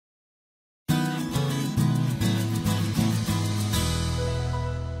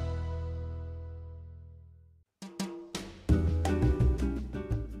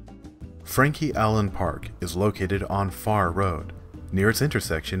Frankie Allen Park is located on Farr Road, near its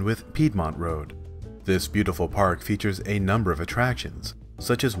intersection with Piedmont Road. This beautiful park features a number of attractions,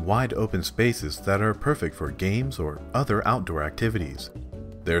 such as wide open spaces that are perfect for games or other outdoor activities.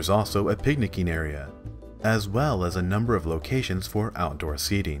 There's also a picnicking area, as well as a number of locations for outdoor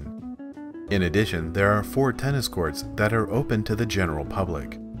seating. In addition, there are 4 tennis courts that are open to the general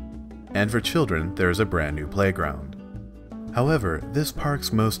public. And for children, there is a brand new playground. However, this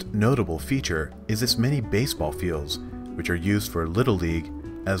park's most notable feature is its many baseball fields, which are used for Little League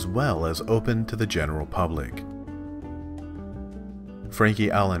as well as open to the general public.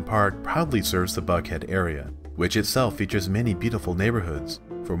 Frankie Allen Park proudly serves the Buckhead area, which itself features many beautiful neighborhoods.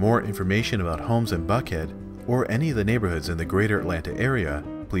 For more information about homes in Buckhead or any of the neighborhoods in the greater Atlanta area,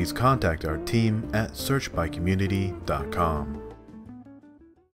 please contact our team at searchbycommunity.com.